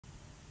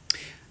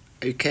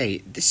Okay,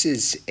 this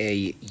is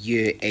a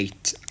Year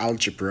 8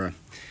 Algebra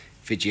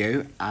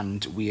video,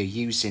 and we are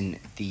using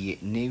the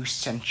New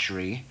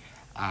Century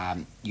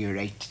Year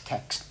 8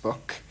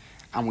 textbook,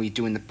 and we're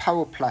doing the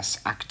Power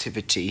Plus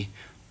activity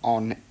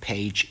on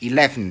page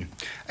 11.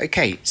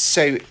 Okay,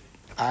 so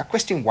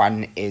question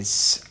 1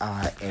 is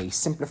a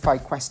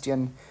simplified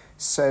question.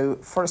 So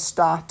for a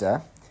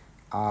starter,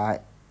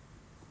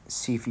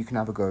 see if you can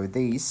have a go at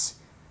these.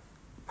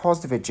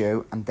 Pause the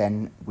video and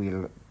then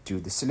we'll do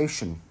the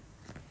solution.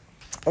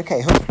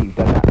 Okay, hopefully you've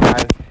done that now.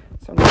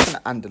 So I'm just going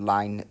to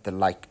underline the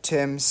like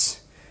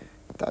terms.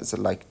 That is a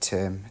like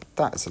term.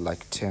 That is a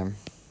like term.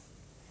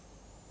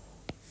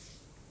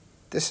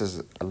 This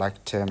is a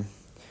like term.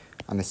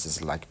 And this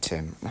is a like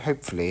term. And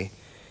hopefully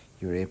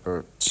you're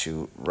able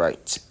to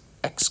write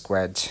x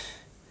squared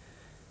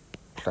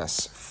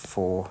plus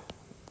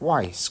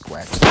 4y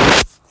squared.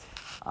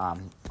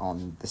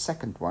 On the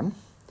second one,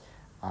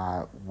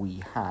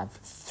 we have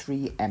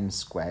 3m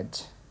squared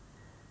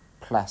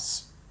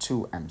plus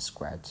 2m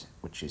squared,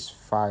 which is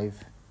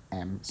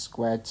 5m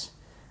squared.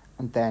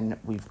 And then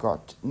we've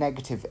got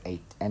negative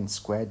 8n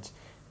squared,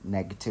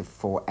 negative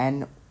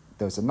 4n.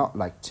 Those are not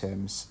like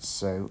terms,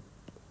 so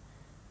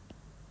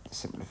the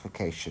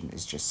simplification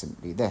is just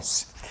simply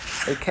this.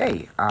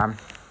 Okay, on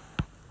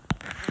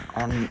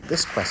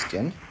this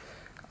question,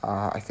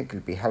 I think it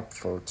would be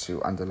helpful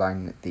to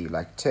underline the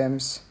like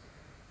terms.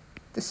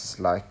 This is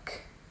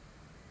like,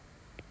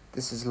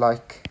 this is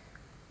like,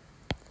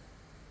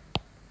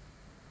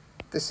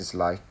 this is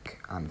like,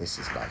 and this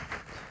is like.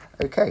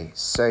 Okay,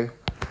 so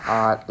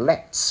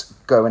let's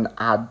go and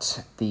add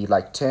the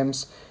like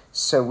terms.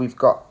 So we've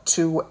got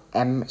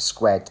 2m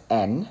squared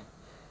n,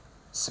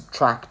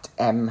 subtract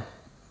m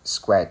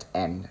squared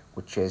n,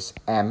 which is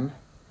m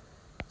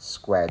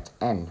squared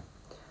n.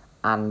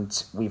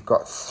 And we've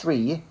got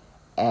 3mn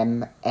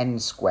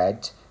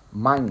squared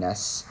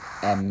minus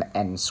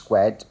mn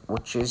squared,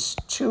 which is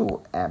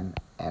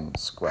 2mn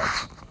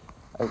squared.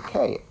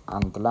 Okay,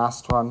 and the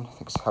last one, I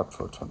think it's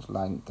helpful to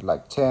underline the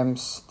like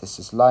terms. This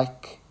is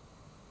like,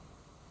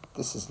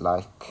 this is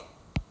like,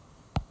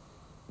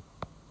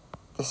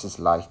 this is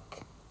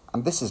like,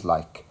 and this is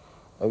like.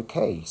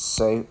 Okay,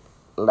 so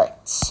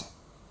let's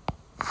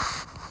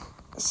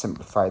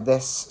simplify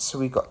this. So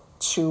we've got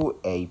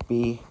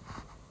 2ab,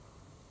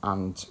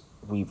 and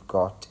we've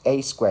got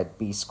a squared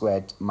b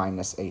squared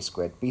minus a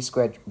squared b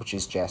squared, which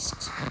is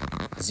just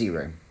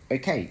 0.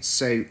 Okay,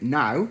 so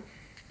now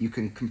you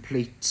can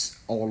complete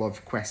all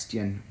of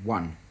question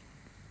 1.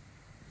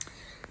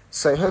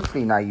 So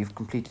hopefully now you've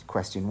completed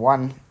question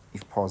 1,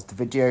 you've paused the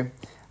video.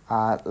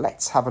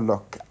 Let's have a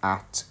look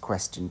at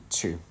question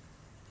 2.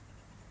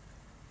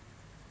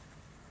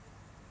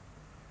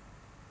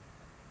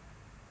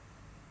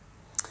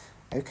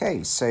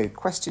 Okay, so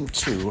question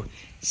 2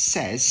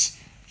 says,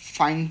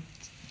 find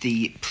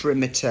the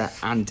perimeter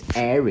and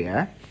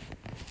area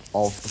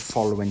of the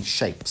following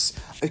shapes.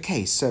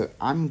 Okay, so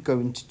I'm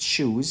going to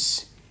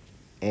choose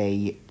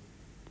a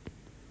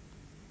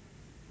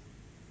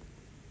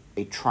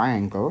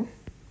triangle.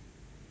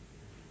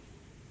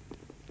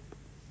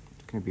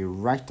 It's going to be a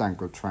right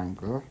angle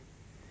triangle,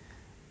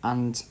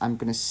 and I'm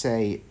going to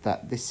say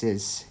that this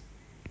is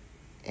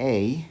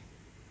A,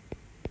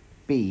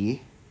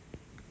 B,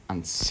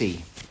 and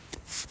C,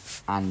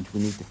 and we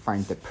need to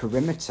find the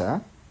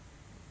perimeter,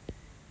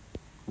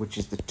 which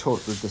is the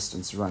total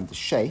distance around the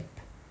shape,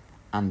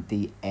 and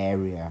the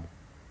area.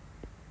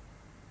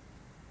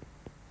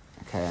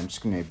 Okay, I'm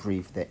just going to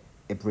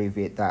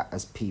abbreviate that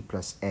as P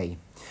plus A.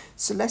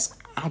 So let's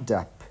add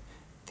up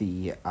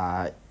the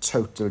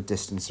total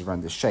distance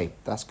around the shape.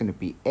 That's going to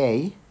be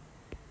A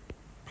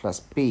plus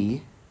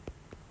B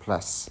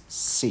plus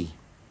C,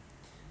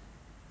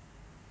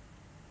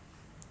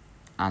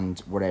 and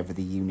whatever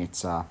the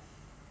units are.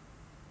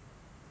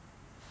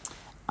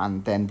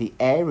 And then the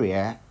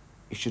area,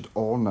 you should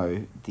all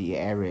know the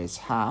area is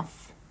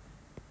half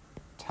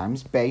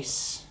times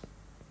base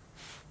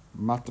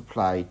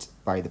multiplied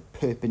by the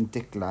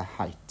perpendicular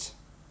height.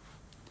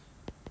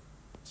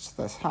 So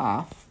that's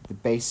half, the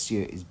base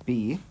here is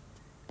B,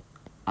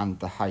 and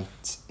the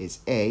height is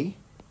A.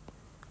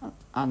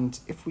 And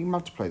if we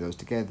multiply those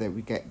together,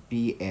 we get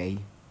BA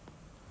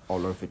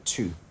all over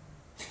 2.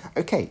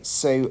 Okay,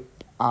 so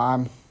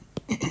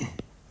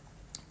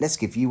let's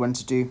give you one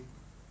to do.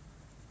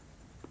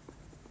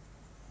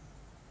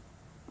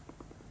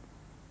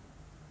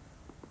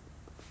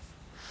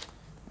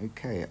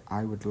 Okay,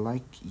 I would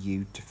like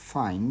you to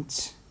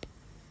find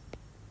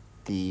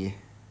the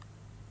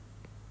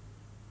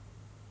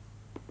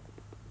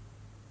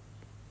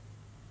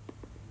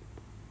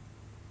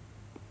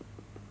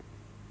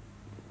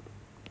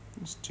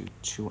let's do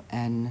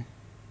 2n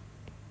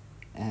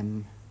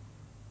m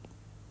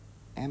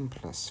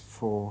plus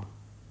 4,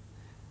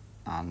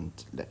 and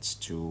let's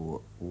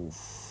do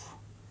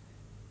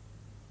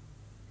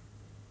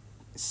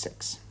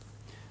 6.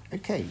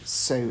 Okay,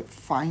 so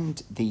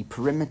find the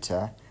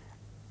perimeter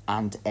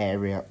and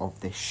area of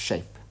this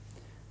shape.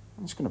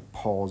 I'm just going to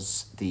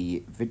pause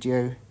the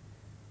video,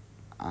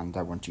 and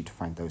I want you to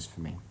find those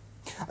for me.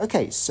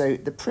 Okay, so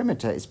the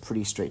perimeter is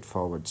pretty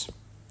straightforward.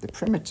 The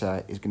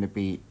perimeter is going to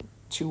be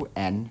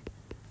 2n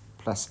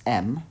plus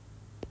m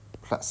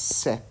plus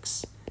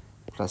 6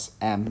 plus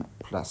m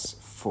plus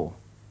 4.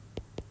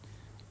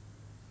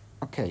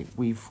 Okay,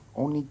 we've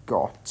only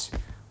got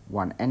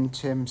one n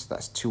term, so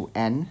that's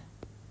 2n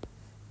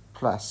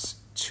plus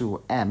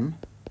 2m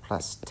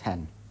plus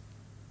 10.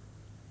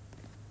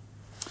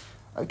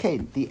 Okay,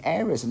 the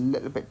area is a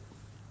little bit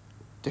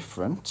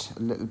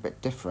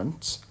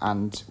different,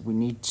 and we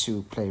need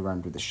to play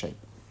around with the shape.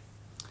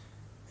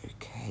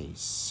 Okay,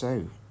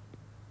 so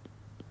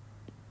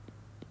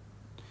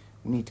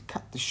we need to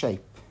cut the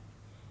shape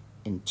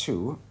in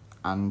two,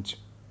 and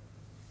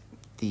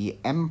the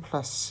m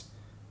plus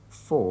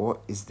 4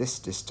 is this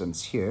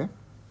distance here,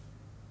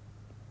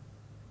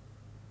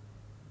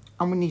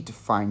 and we need to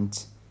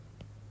find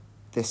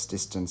this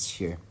distance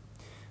here.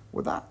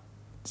 Well, that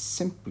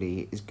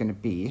simply is going to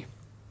be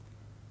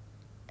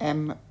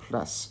m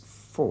plus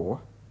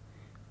 4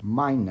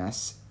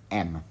 minus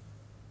m.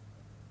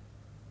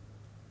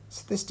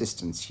 So this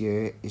distance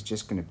here is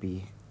just going to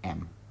be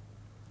m.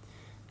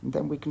 And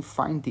then we can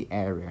find the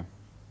area.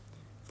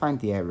 Find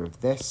the area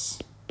of this,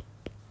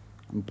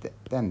 and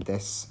then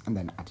this, and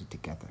then add it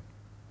together.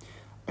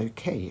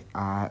 Okay,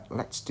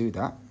 let's do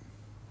that.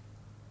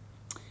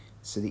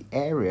 So the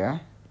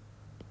area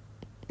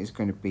is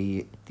going to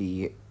be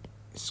the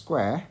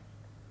square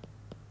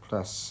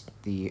plus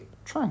the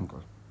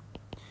triangle.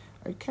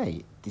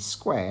 Okay, the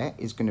square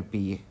is going to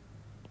be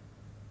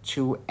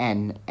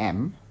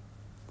 2nm.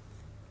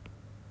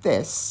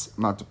 This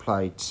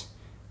multiplied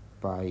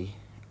by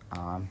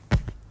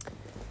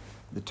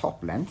the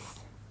top length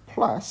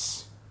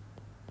plus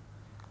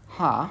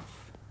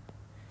half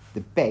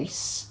the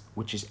base,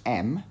 which is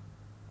m,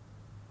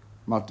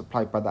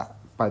 multiplied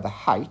by the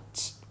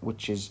height,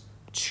 which is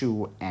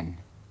 2n.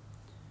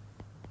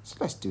 So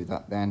let's do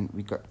that then.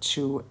 We've got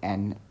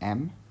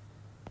 2nm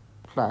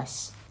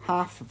plus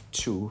half of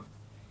 2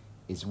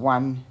 is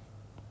 1mn.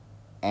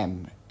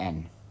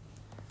 And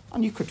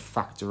you could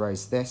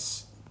factorize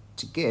this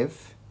to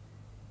give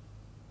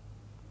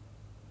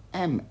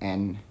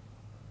mn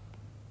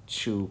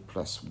 2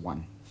 plus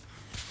 1.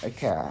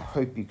 Okay, I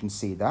hope you can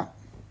see that.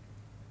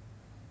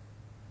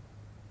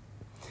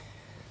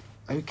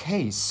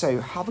 Okay, so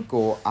have a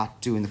go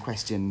at doing the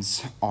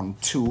questions on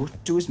 2.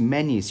 Do as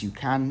many as you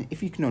can.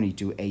 If you can only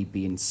do A,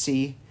 B, and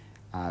C,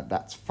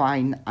 that's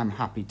fine. I'm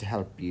happy to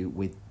help you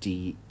with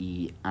D,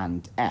 E,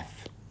 and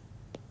F.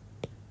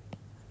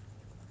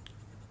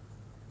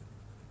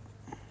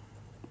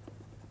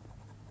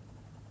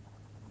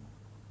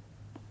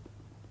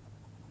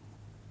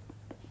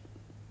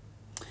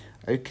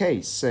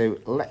 Okay, so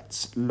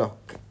let's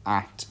look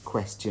at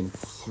question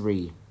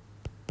 3.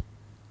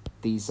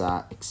 These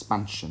are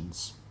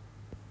expansions.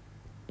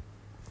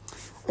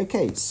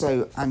 Okay,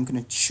 so I'm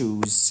going to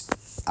choose,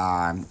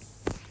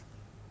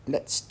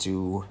 let's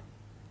do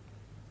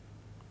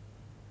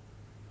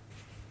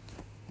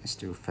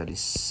a fairly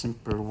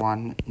simple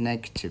one,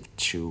 negative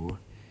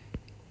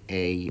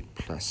 2a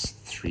plus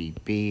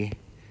 3b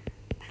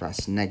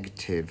plus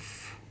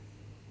negative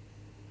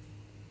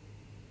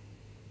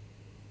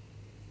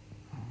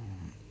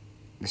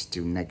let's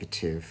do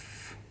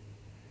negative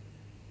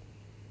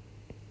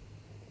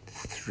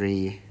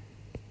 3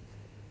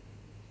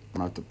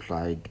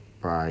 multiplied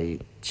by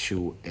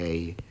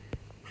 2a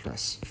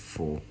plus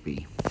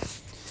 4b.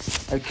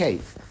 Okay,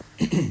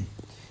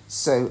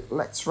 so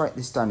let's write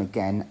this down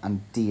again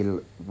and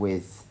deal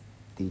with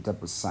the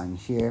double sign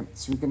here.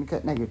 So we're going to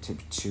get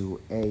negative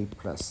 2a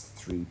plus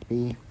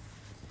 3b.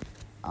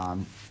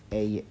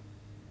 A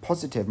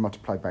positive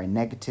multiplied by a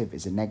negative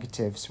is a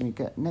negative, so we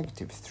get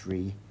negative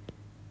 3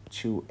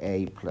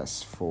 2a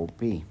plus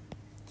 4b.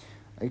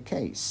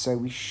 Okay, so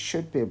we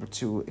should be able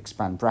to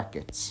expand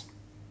brackets.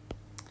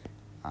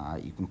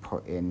 You can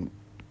put in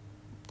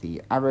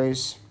the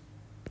arrows.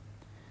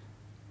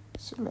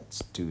 So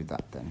let's do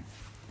that then.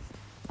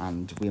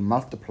 And we're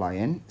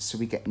multiplying, so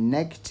we get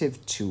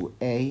negative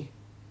 2a,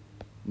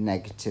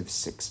 negative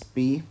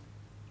 6b,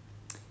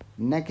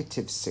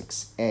 negative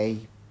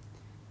 6a,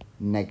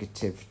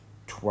 negative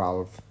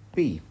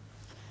 12b.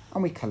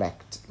 And we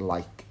collect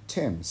like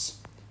terms.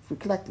 If we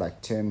collect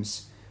like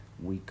terms,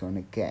 we're going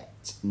to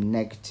get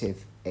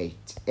negative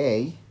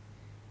 8a,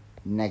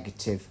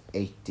 negative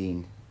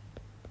 18b.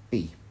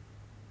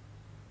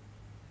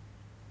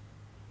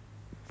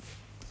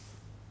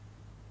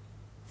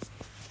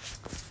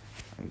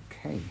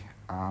 Okay,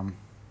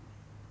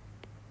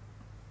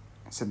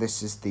 so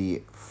this is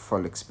the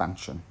full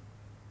expansion.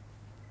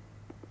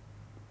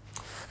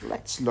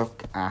 Let's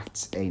look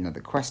at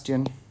another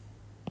question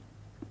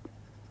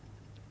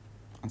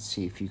and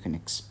see if you can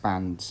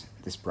expand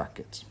this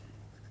bracket.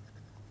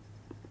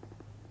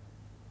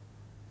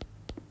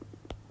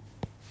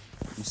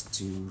 Let's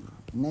do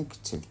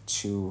negative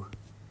 2a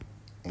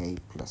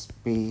plus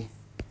b,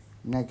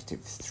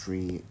 negative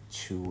 3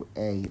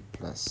 2a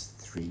plus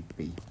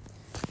 3b.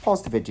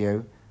 Pause the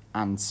video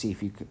and see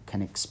if you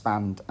can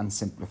expand and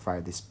simplify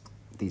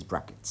these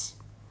brackets.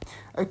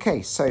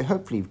 Okay, so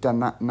hopefully you've done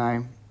that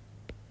now.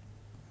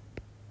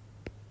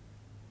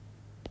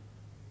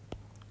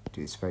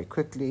 do this very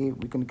quickly.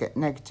 We're going to get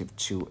negative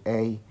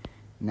 2a,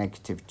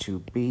 negative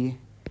 2b,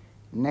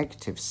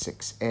 negative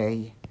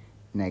 6a,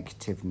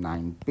 negative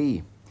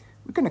 9b.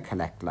 We're going to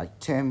collect like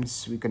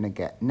terms. We're going to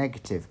get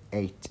negative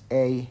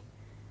 8a,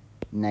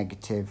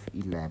 negative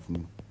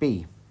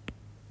 11b.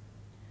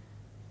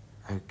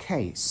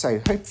 Okay, so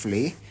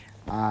hopefully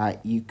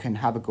you can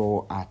have a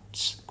go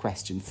at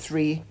question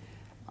 3.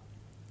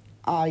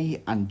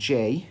 I and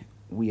J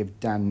we have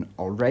done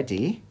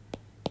already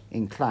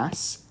in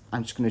class.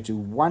 I'm just going to do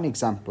one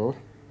example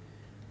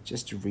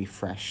just to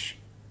refresh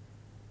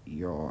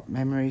your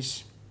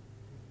memories.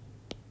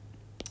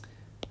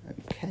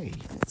 Okay,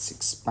 let's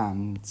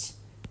expand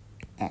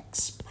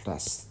x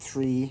plus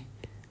 3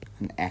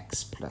 and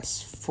x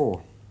plus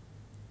 4.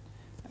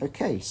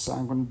 Okay, so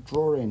I'm going to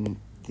draw in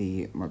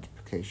the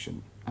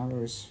multiplication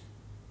arrows.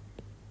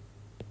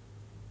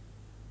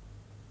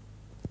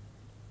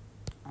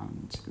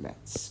 And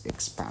let's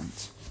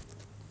expand.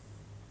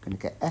 I'm going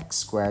to get x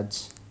squared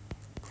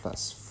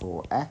plus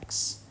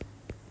 4x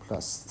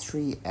plus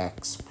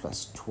 3x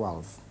plus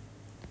 12.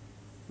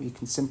 We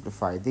can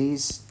simplify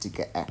these to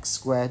get x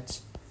squared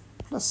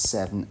plus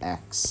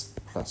 7x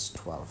plus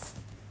 12.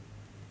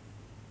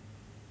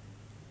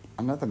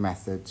 Another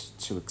method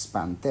to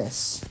expand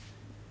this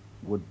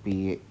would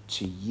be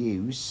to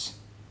use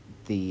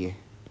the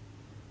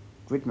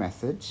grid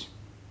method.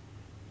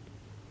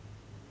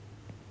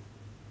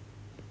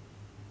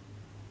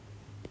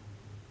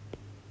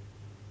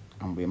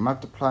 And we're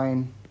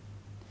multiplying.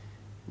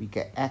 We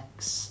get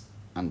x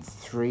and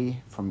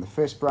 3 from the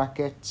first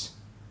bracket.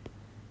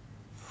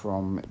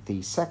 From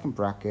the second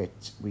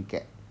bracket, we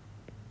get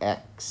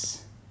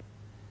x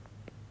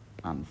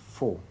and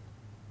 4.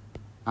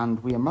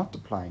 And we are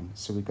multiplying,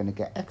 so we're going to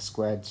get x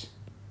squared,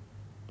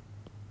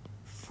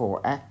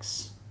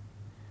 4x.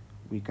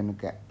 We're going to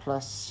get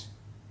plus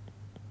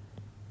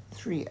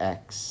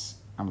 3x,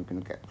 and we're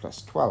going to get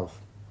plus 12.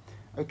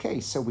 Okay,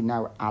 so we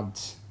now add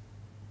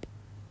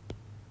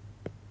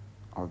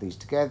all these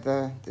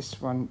together, this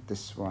one,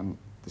 this one,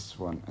 this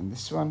one, and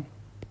this one.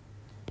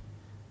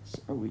 So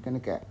we're going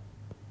to get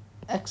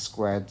x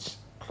squared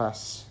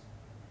plus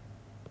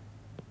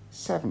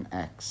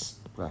 7x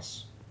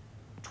plus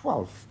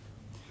 12.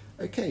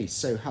 Okay,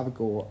 so have a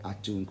go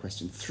at doing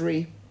question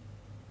 3.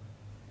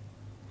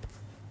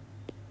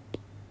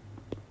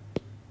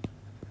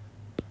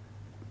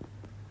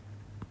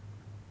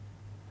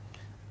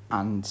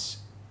 And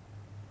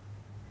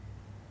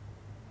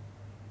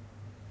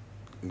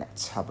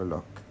let's have a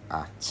look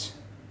at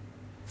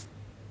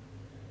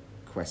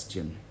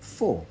question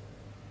 4.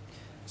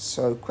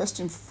 So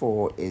question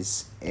 4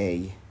 is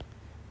a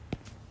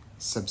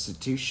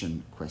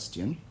substitution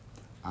question.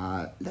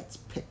 Let's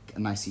pick a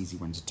nice easy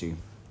one to do.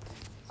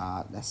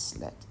 Let's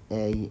let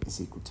a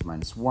is equal to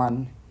minus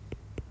 1,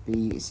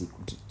 b is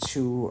equal to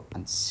 2,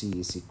 and c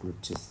is equal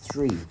to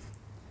 3.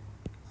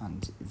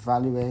 And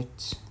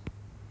evaluate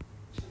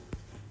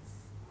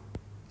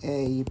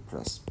a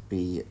plus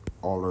b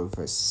all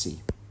over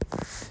c.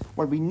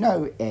 Well, we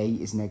know a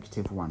is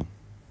negative 1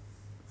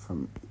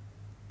 from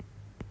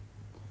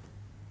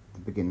the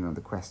beginning of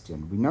the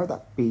question. We know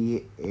that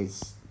b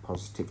is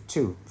positive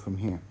 2 from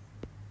here.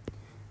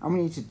 And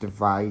we need to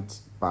divide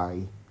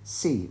by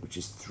c, which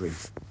is 3.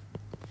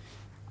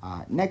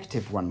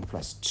 Negative 1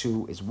 plus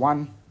 2 is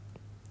 1.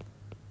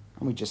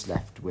 And we're just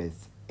left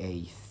with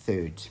a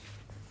third.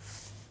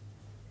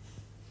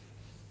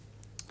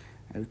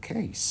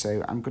 Okay,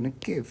 so I'm going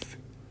to give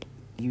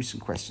you some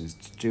questions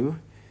to do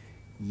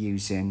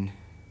using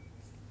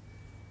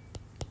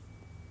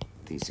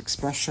these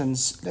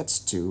expressions. Let's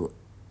do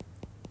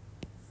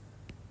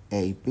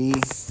AB.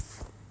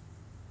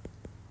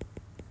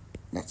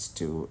 Let's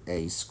do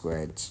a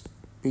squared,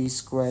 b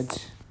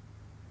squared.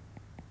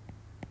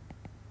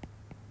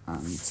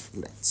 And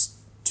let's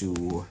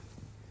do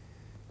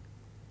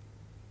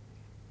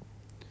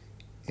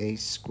a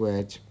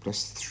squared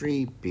plus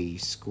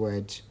 3b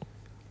squared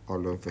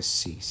all over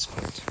c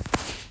squared.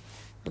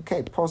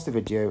 Okay, pause the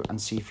video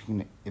and see if you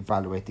can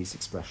evaluate these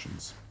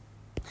expressions.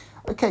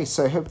 Okay,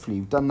 so hopefully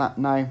you've done that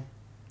now.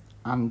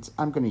 And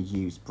I'm going to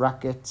use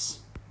brackets.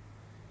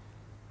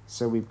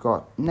 So we've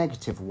got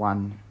negative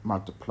 1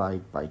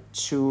 multiplied by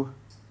 2.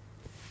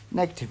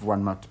 Negative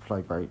 1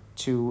 multiplied by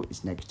 2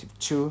 is negative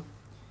 2.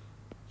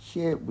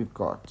 Here we've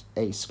got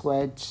a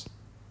squared,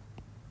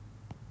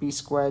 b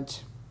squared.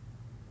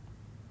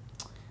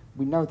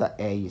 We know that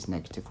a is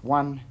negative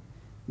 1.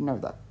 We know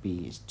that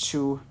b is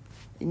 2.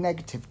 A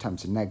negative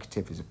times a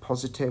negative is a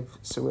positive.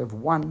 So we have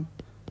 1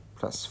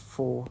 plus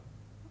 4,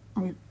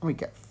 and we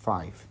get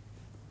 5.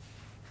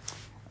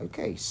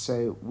 Okay,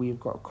 so we've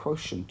got a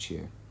quotient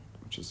here,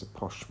 which is a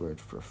posh word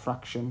for a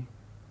fraction.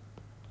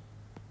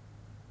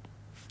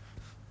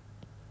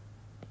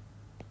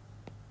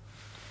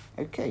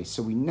 Okay,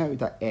 so we know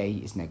that a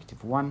is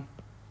negative 1.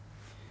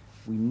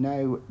 We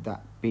know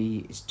that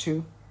b is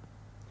 2.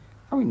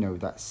 And we know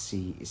that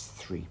c is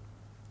 3.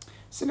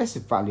 So let's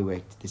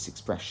evaluate this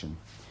expression.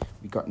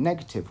 We've got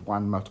negative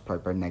 1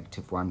 multiplied by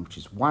negative 1, which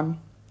is 1.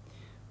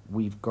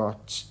 We've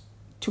got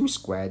 2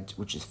 squared,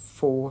 which is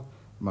 4,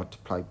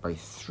 multiplied by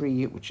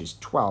 3, which is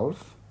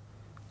 12.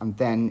 And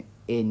then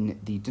in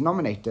the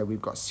denominator,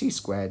 we've got c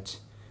squared,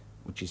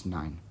 which is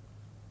 9.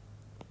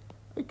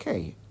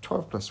 Okay,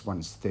 12 plus 1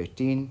 is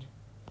 13.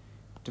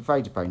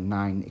 Divided by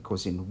 9, it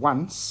goes in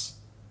once.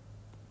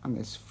 And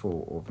there's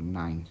 4 over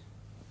 9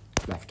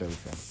 left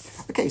over.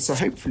 Okay, so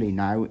hopefully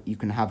now you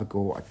can have a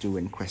go at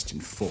doing question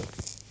 4.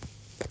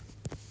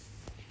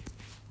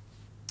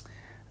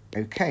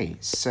 Okay,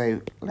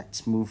 so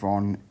let's move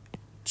on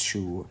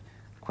to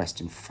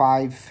question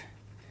 5.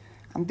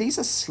 And these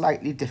are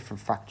slightly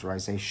different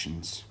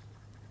factorizations.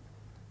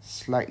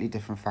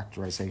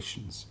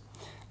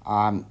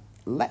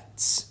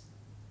 Let's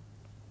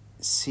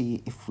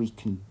see if we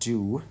can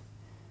do,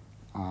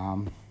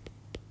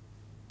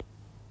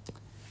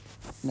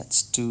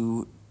 let's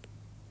do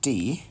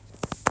D,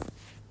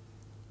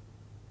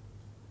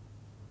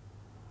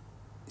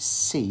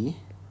 C,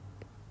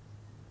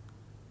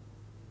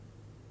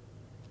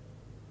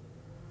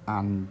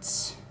 and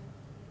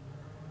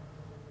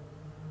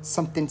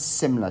something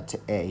similar to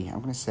A.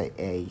 I'm going to say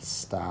A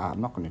star. I'm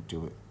not going to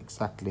do it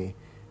exactly.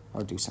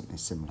 I'll do something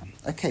similar.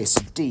 Okay,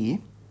 so D,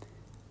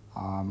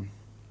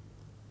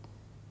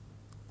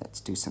 let's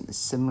do something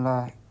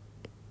similar.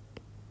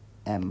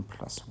 M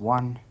plus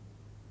 1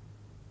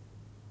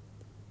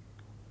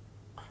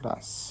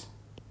 plus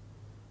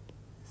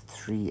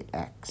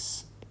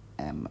 3x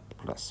m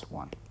plus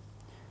 1.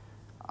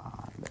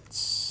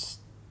 Let's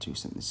do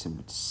something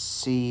similar to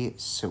C.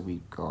 So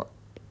we've got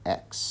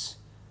x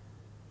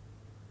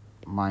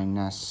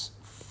minus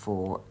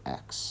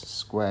 4x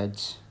squared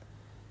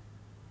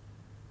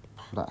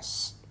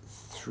plus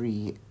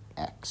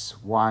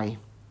 3xy.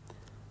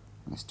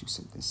 Let's do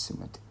something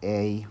similar to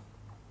A.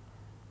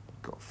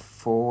 We've got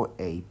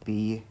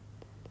 4ab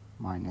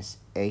minus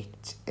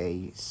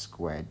 8a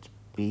squared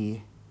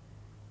b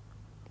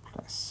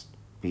plus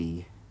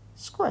b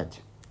squared.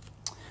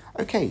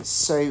 Okay,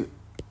 so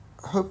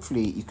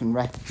hopefully you can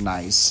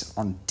recognize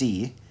on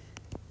D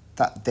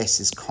that this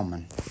is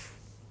common.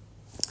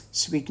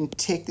 So we can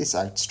take this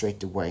out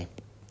straight away,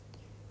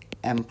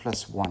 m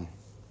plus 1.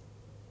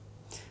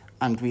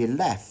 And we are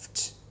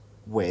left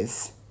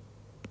with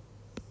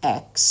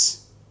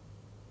x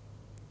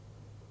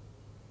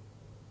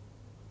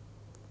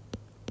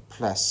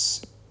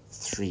plus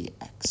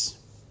 3x.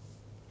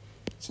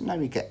 So now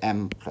we get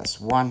m plus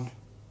 1,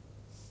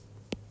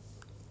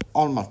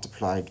 all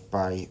multiplied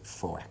by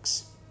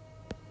 4x.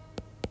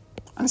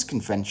 And it's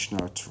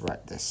conventional to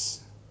write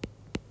this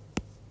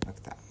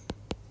like that.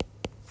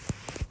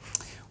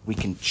 We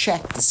can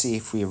check to see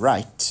if we're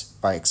right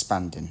by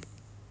expanding.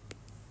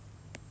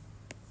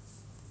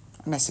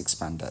 And let's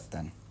expand that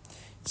then.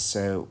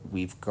 So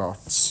we've got,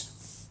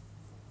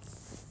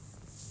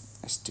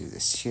 let's do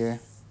this here.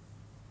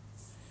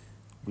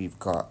 We've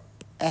got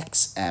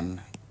xm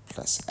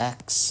plus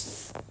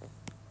x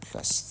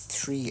plus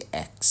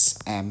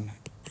 3xm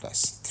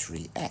plus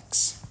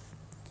 3x.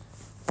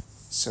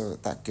 So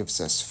that gives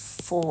us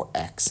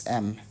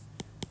 4xm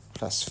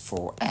plus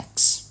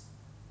 4x.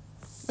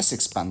 Let's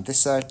expand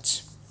this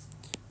out.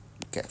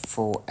 Get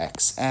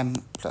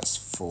 4xm plus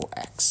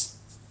 4x.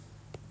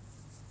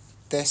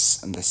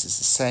 This and this is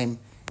the same,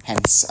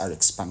 hence our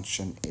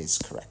expansion is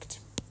correct.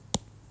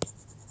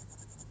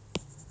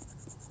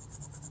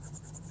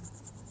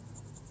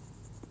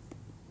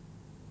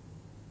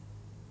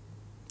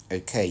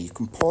 Okay, you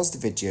can pause the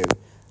video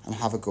and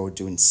have a go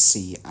doing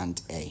C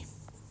and A.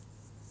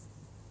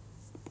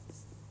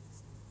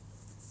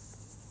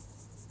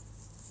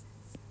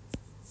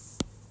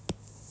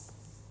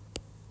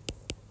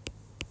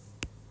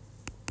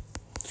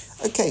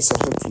 Okay, so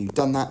hopefully you've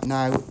done that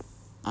now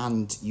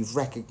and you've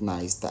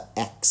recognised that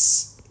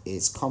x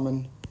is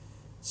common.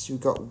 So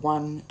we've got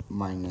 1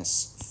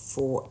 minus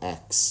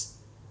 4x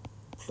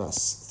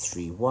plus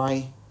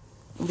 3y,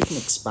 and we can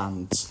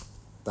expand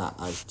that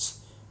out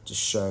to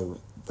show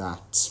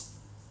that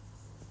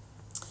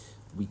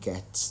we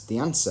get the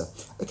answer.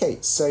 Okay,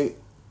 so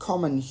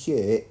common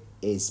here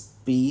is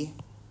b.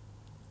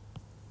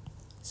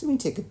 So we can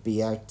take a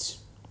b out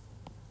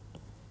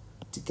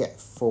to get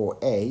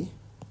 4a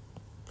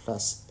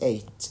plus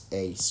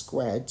 8a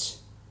squared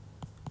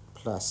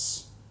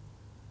plus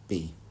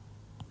b.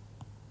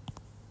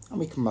 And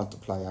we can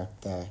multiply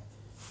out there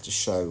to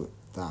show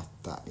that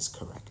that is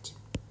correct.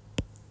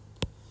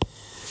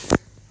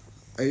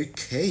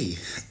 Okay,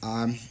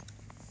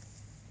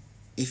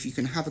 if you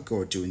can have a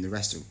go at doing the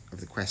rest of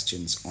the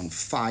questions on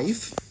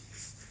 5,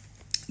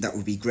 that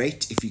would be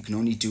great. If you can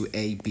only do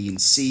A, B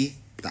and C,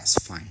 that's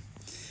fine.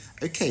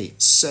 Okay,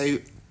 so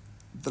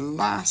the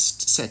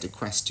last set of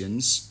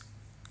questions,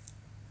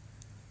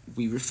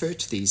 we refer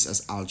to these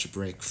as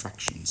algebraic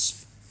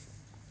fractions.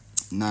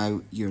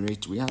 Now, you're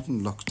right, we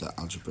haven't looked at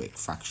algebraic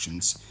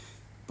fractions,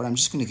 but I'm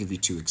just going to give you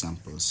 2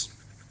 examples.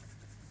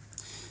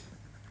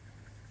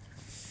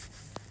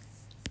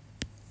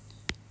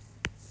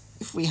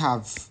 If we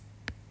have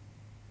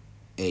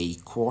a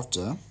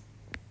quarter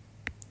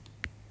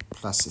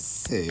plus a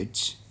third,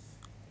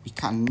 we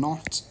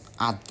cannot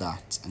add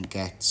that and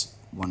get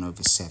 1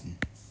 over 7.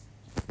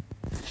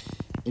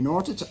 in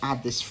order to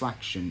add this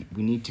fraction,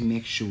 we need to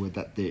make sure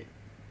that the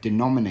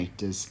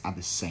denominators are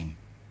the same.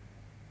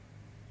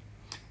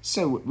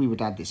 So we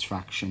would add this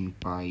fraction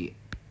by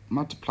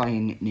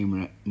multiplying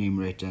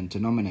numerator and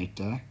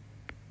denominator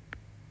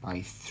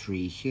by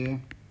 3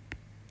 here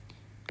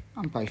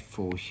and by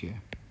 4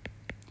 here.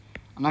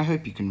 And I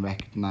hope you can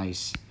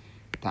recognise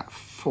that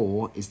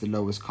 4 is the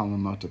lowest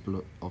common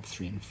multiple of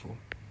 3 and 4.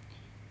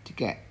 To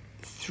get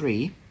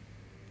 3,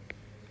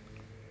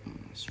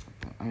 let's drop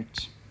that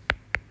out.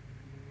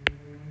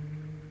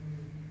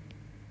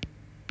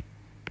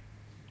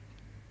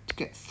 To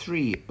get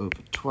 3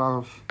 over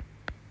 12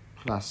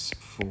 plus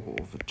 4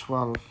 over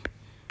 12,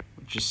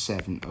 which is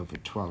 7 over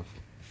 12.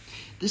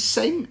 The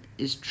same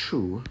is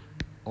true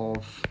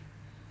of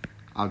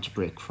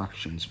algebraic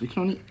fractions. We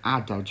can only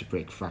add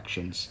algebraic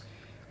fractions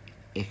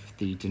if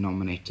the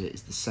denominator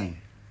is the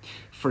same.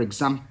 For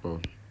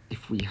example,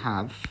 if we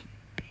have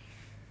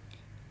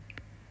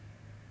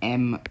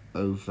m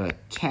over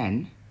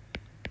 10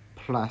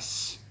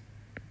 plus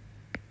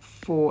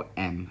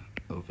 4m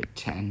over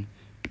 10,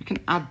 we can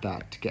add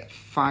that to get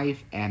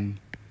 5m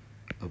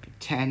over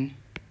 10.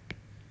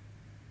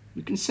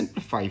 We can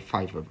simplify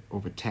 5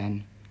 over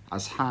 10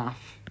 as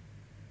half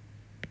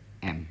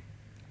m.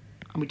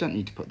 And we don't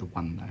need to put the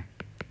 1 there.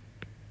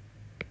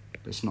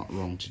 But it's not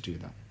wrong to do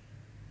that.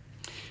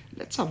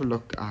 Let's have a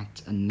look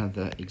at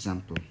another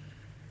example.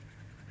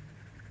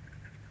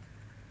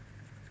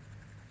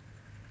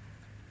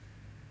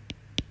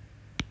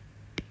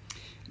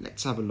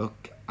 Let's have a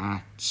look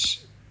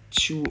at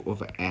 2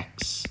 over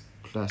x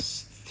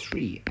plus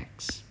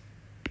 3x.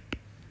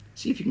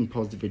 See if you can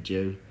pause the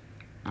video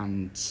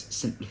and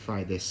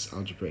simplify this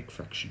algebraic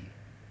fraction.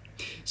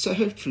 So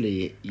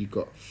hopefully you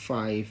got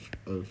 5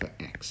 over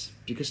x,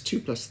 because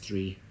 2 plus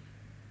 3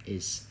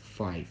 is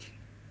 5.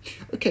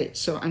 Okay,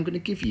 so I'm going to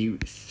give you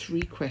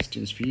 3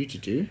 questions for you to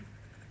do,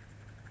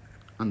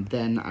 and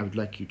then I would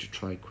like you to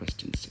try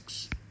question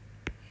 6.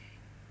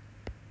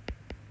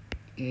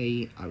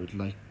 I would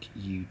like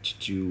you to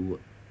do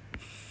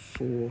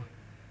 4f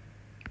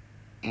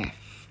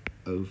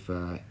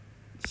over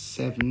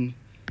 7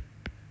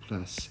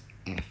 plus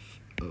f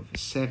over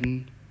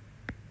 7.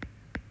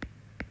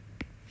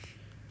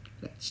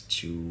 Let's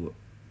do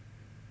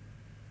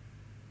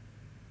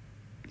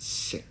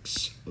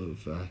 6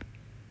 over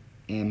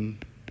m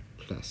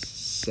plus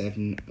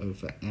 7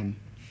 over m.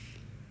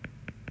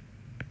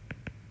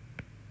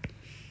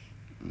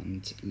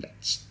 And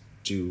let's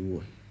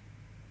do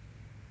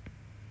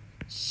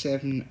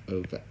 7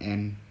 over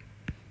m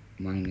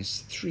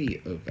minus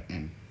 3 over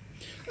m.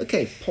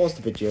 Okay, pause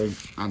the video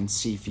and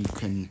see if you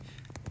can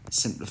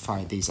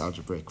simplify these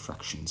algebraic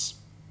fractions.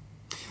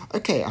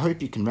 Okay, I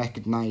hope you can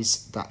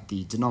recognise that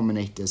the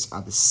denominators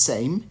are the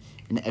same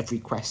in every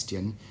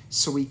question,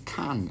 so we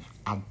can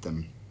add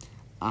them.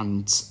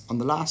 And on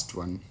the last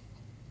one,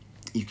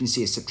 you can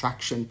see a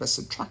subtraction, but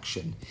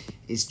subtraction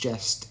is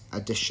just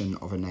addition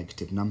of a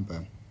negative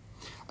number.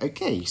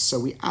 Okay, so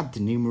we add the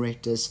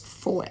numerators.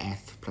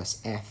 4f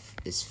plus f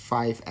is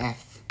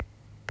 5f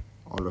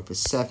all over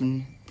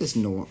 7. There's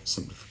no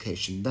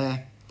simplification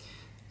there.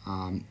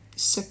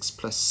 6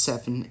 plus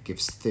 7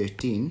 gives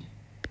 13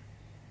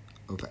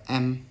 over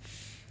m.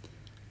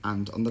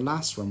 And on the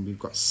last one, we've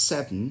got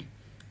 7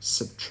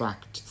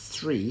 subtract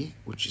 3,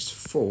 which is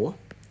 4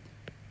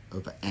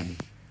 over m.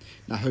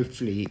 Now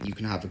hopefully you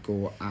can have a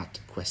go at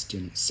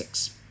question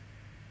 6.